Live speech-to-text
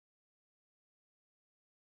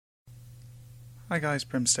Hi guys,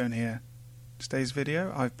 Brimstone here. Today's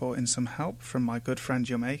video I've brought in some help from my good friend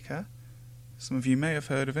Urmaker. Some of you may have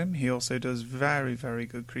heard of him, he also does very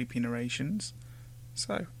good creepy narrations.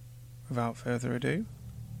 So, without further ado,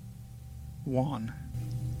 1.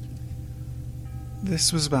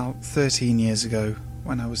 This was about 13 years ago,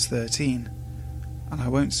 when I was 13, and I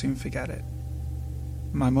won't soon forget it.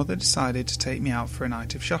 My mother decided to take me out for a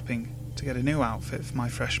night of shopping to get a new outfit for my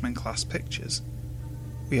freshman class pictures.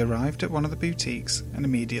 We arrived at one of the boutiques and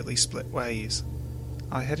immediately split ways.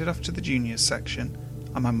 I headed off to the juniors section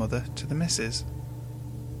and my mother to the misses.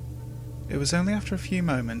 It was only after a few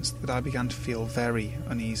moments that I began to feel very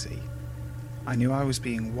uneasy. I knew I was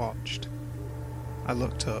being watched. I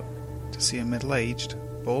looked up to see a middle-aged,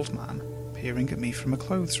 bald man peering at me from a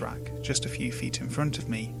clothes rack just a few feet in front of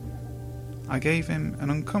me. I gave him an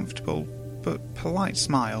uncomfortable but polite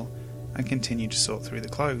smile and continued to sort through the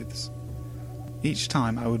clothes. Each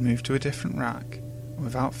time I would move to a different rack, and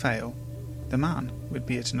without fail, the man would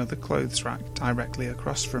be at another clothes rack directly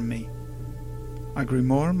across from me. I grew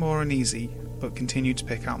more and more uneasy, but continued to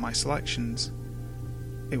pick out my selections.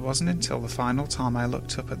 It wasn't until the final time I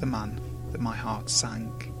looked up at the man that my heart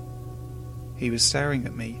sank. He was staring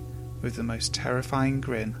at me with the most terrifying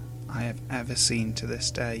grin I have ever seen to this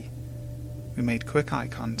day. We made quick eye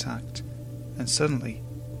contact, and suddenly,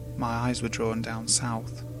 my eyes were drawn down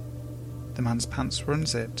south. The man's pants were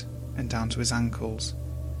unzipped and down to his ankles.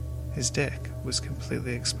 His dick was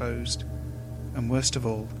completely exposed, and worst of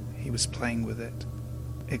all, he was playing with it,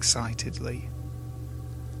 excitedly.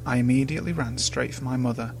 I immediately ran straight for my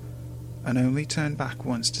mother, and only turned back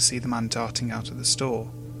once to see the man darting out of the store.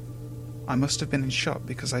 I must have been in shock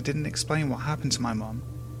because I didn't explain what happened to my mum.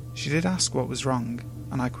 She did ask what was wrong,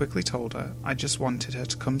 and I quickly told her I just wanted her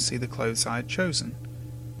to come see the clothes I had chosen.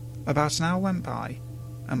 About an hour went by,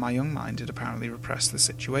 and my young mind had apparently repressed the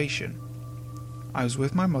situation. I was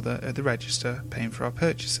with my mother at the register paying for our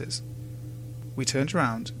purchases. We turned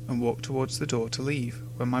around and walked towards the door to leave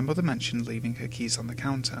when my mother mentioned leaving her keys on the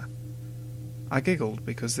counter. I giggled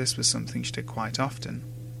because this was something she did quite often.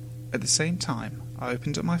 At the same time, I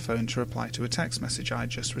opened up my phone to reply to a text message I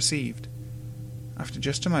had just received. After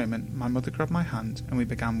just a moment, my mother grabbed my hand and we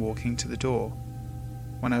began walking to the door.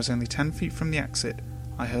 When I was only 10 feet from the exit,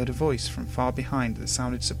 I heard a voice from far behind that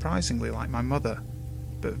sounded surprisingly like my mother,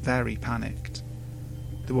 but very panicked.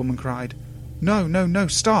 The woman cried, No,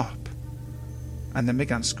 stop!" and then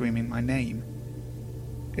began screaming my name.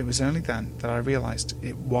 It was only then that I realised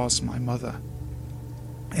it was my mother.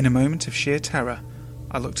 In a moment of sheer terror,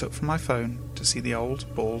 I looked up from my phone to see the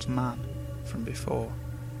old, bald man from before.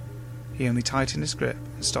 He only tightened his grip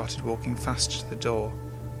and started walking faster to the door.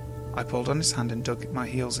 I pulled on his hand and dug my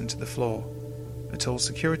heels into the floor. A tall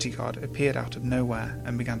security guard appeared out of nowhere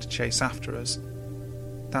and began to chase after us.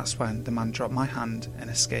 That's when the man dropped my hand and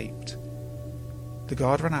escaped. The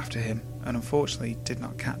guard ran after him and unfortunately did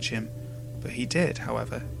not catch him, but he did,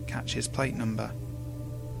 however, catch his plate number.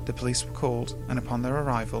 The police were called, and upon their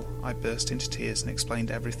arrival I burst into tears and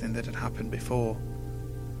explained everything that had happened before.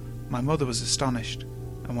 My mother was astonished,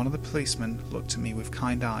 and one of the policemen looked at me with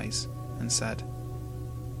kind eyes and said,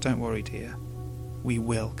 "Don't worry, dear, we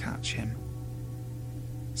will catch him."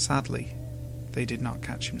 Sadly, they did not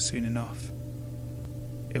catch him soon enough.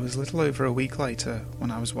 It was little over a week later when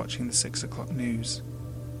I was watching the 6 o'clock news.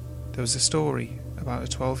 There was a story about a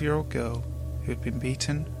 12-year-old girl who had been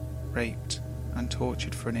beaten, raped, and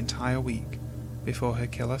tortured for an entire week before her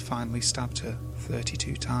killer finally stabbed her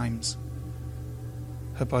 32 times.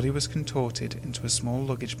 Her body was contorted into a small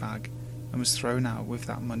luggage bag and was thrown out with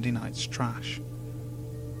that Monday night's trash.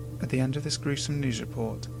 At the end of this gruesome news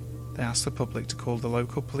report, they asked the public to call the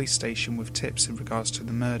local police station with tips in regards to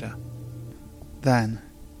the murder. Then,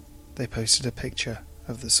 they posted a picture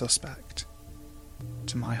of the suspect.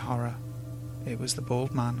 To my horror, it was the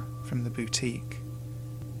bald man from the boutique.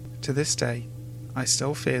 To this day, I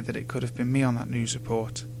still fear that it could have been me on that news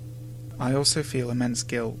report. I also feel immense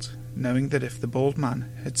guilt, knowing that if the bald man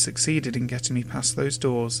had succeeded in getting me past those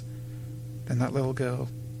doors, then that little girl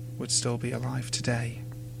would still be alive today.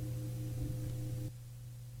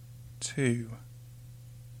 2.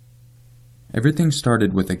 Everything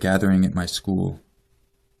started with a gathering at my school.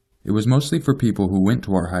 It was mostly for people who went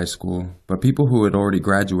to our high school, but people who had already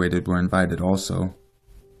graduated were invited also.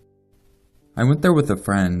 I went there with a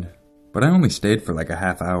friend, but I only stayed for like a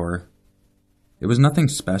half hour. It was nothing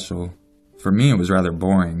special. For me, it was rather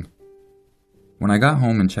boring. When I got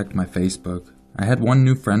home and checked my Facebook, I had one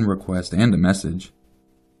new friend request and a message.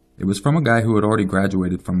 It was from a guy who had already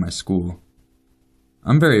graduated from my school.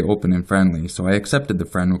 I'm very open and friendly, so I accepted the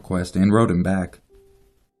friend request and wrote him back.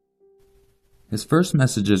 His first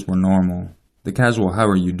messages were normal, the casual "how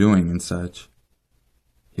are you doing" and such.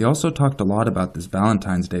 He also talked a lot about this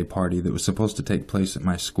Valentine's Day party that was supposed to take place at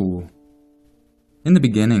my school. In the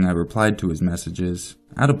beginning, I replied to his messages,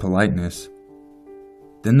 out of politeness.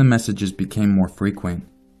 Then the messages became more frequent.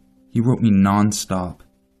 He wrote me non-stop.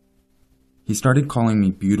 He started calling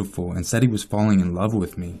me beautiful and said he was falling in love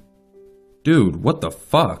with me. Dude, what the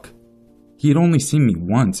fuck? He had only seen me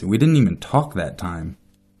once and we didn't even talk that time.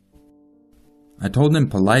 I told him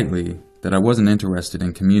politely that I wasn't interested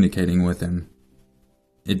in communicating with him.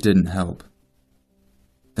 It didn't help.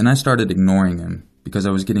 Then I started ignoring him because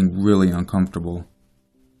I was getting really uncomfortable.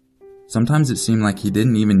 Sometimes it seemed like he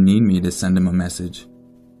didn't even need me to send him a message,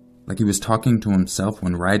 like he was talking to himself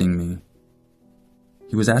when writing me.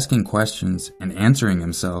 He was asking questions and answering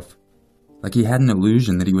himself, like he had an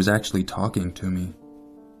illusion that he was actually talking to me.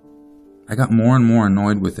 I got more and more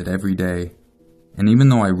annoyed with it every day, and even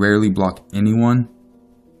though I rarely block anyone,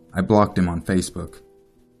 I blocked him on Facebook.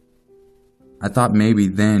 I thought maybe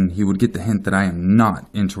then he would get the hint that I am not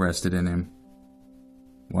interested in him.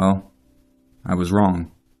 Well, I was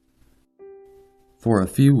wrong. For a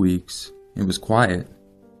few weeks, it was quiet,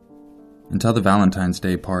 until the Valentine's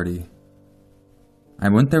Day party. I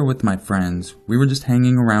went there with my friends. We were just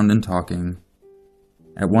hanging around and talking.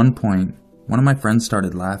 At one point, one of my friends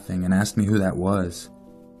started laughing and asked me who that was.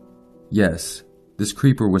 Yes, this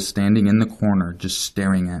creeper was standing in the corner just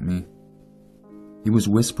staring at me. He was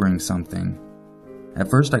whispering something. At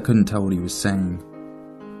first I couldn't tell what he was saying,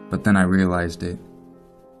 but then I realized it.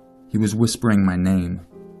 He was whispering my name.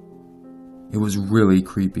 It was really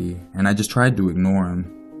creepy, and I just tried to ignore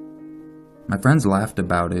him. My friends laughed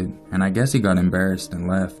about it, and I guess he got embarrassed and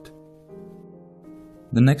left.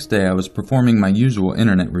 The next day I was performing my usual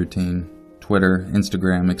internet routine, Twitter,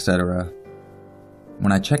 Instagram, etc.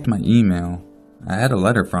 When I checked my email, I had a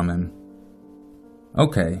letter from him.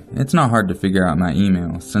 Okay, it's not hard to figure out my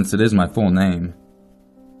email since it is my full name,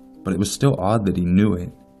 but it was still odd that he knew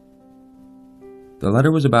it. The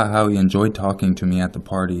letter was about how he enjoyed talking to me at the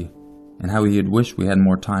party and how he had wished we had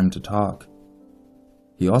more time to talk.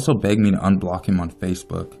 He also begged me to unblock him on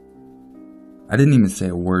Facebook. I didn't even say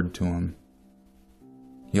a word to him.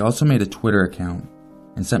 He also made a Twitter account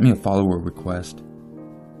and sent me a follower request.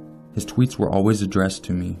 His tweets were always addressed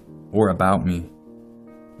to me or about me.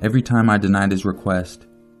 Every time I denied his request,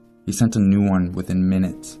 he sent a new one within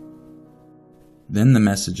minutes. Then the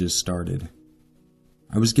messages started.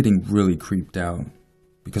 I was getting really creeped out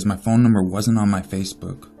because my phone number wasn't on my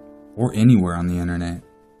Facebook or anywhere on the internet.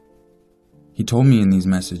 He told me in these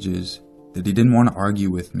messages that he didn't want to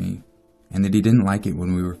argue with me and that he didn't like it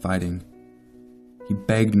when we were fighting. He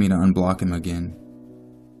begged me to unblock him again.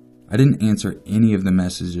 I didn't answer any of the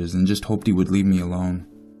messages and just hoped he would leave me alone.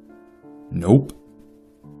 Nope.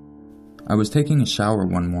 I was taking a shower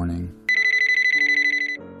one morning,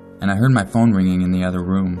 and I heard my phone ringing in the other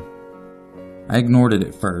room. I ignored it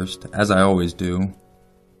at first, as I always do,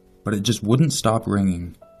 but it just wouldn't stop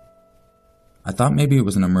ringing. I thought maybe it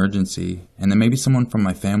was an emergency, and that maybe someone from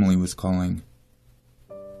my family was calling.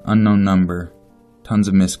 Unknown number, tons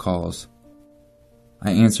of missed calls.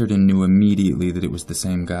 I answered and knew immediately that it was the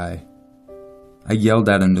same guy. I yelled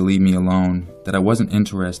at him to leave me alone, that I wasn't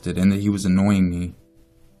interested, and that he was annoying me.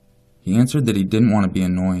 He answered that he didn't want to be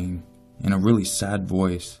annoying, in a really sad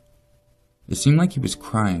voice. It seemed like he was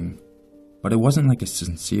crying, but it wasn't like a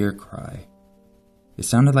sincere cry. It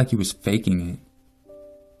sounded like he was faking it.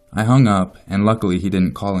 I hung up, and luckily he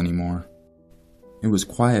didn't call anymore. It was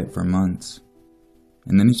quiet for months,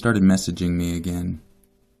 and then he started messaging me again.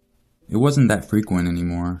 It wasn't that frequent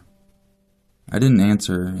anymore. I didn't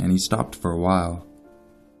answer, and he stopped for a while.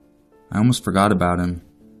 I almost forgot about him,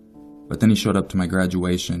 but then he showed up to my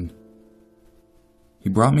graduation. He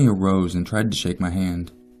brought me a rose and tried to shake my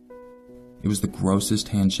hand. It was the grossest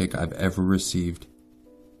handshake I've ever received.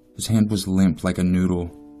 His hand was limp like a noodle,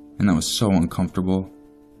 and that was so uncomfortable.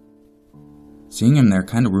 Seeing him there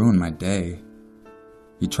kind of ruined my day.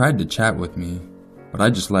 He tried to chat with me, but I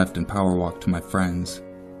just left and power walked to my friends.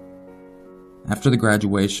 After the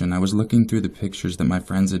graduation, I was looking through the pictures that my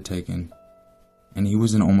friends had taken, and he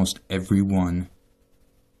was in almost every one,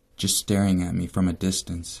 just staring at me from a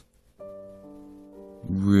distance.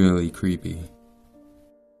 Really creepy.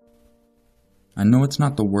 I know it's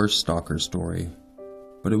not the worst stalker story,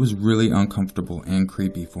 but it was really uncomfortable and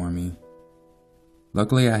creepy for me.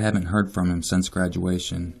 Luckily, I haven't heard from him since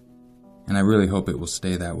graduation, and I really hope it will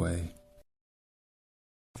stay that way.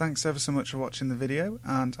 Thanks ever so much for watching the video,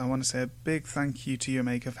 and I want to say a big thank you to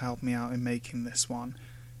Urmaker for helping me out in making this one.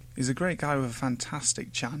 He's a great guy with a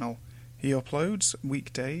fantastic channel. He uploads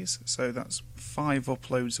weekdays, so that's 5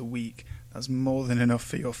 uploads a week, That's more than enough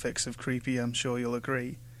for your fix of creepy, I'm sure you'll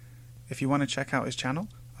agree. If you want to check out his channel,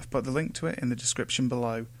 I've put the link to it in the description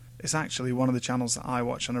below. It's actually one of the channels that I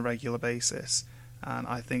watch on a regular basis, and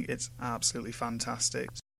I think it's absolutely fantastic.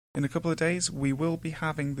 In a couple of days, we will be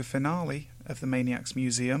having the finale of the Maniacs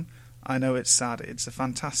Museum. I know it's sad, it's a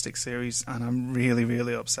fantastic series, and I'm really,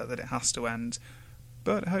 really upset that it has to end.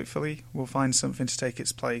 But hopefully, we'll find something to take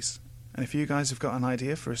its place. And if you guys have got an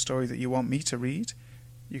idea for a story that you want me to read,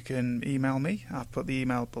 you can email me. I've put the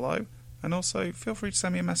email below. And also, feel free to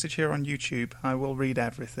send me a message here on YouTube. I will read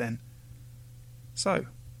everything. So,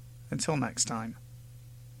 until next time,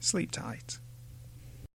 sleep tight.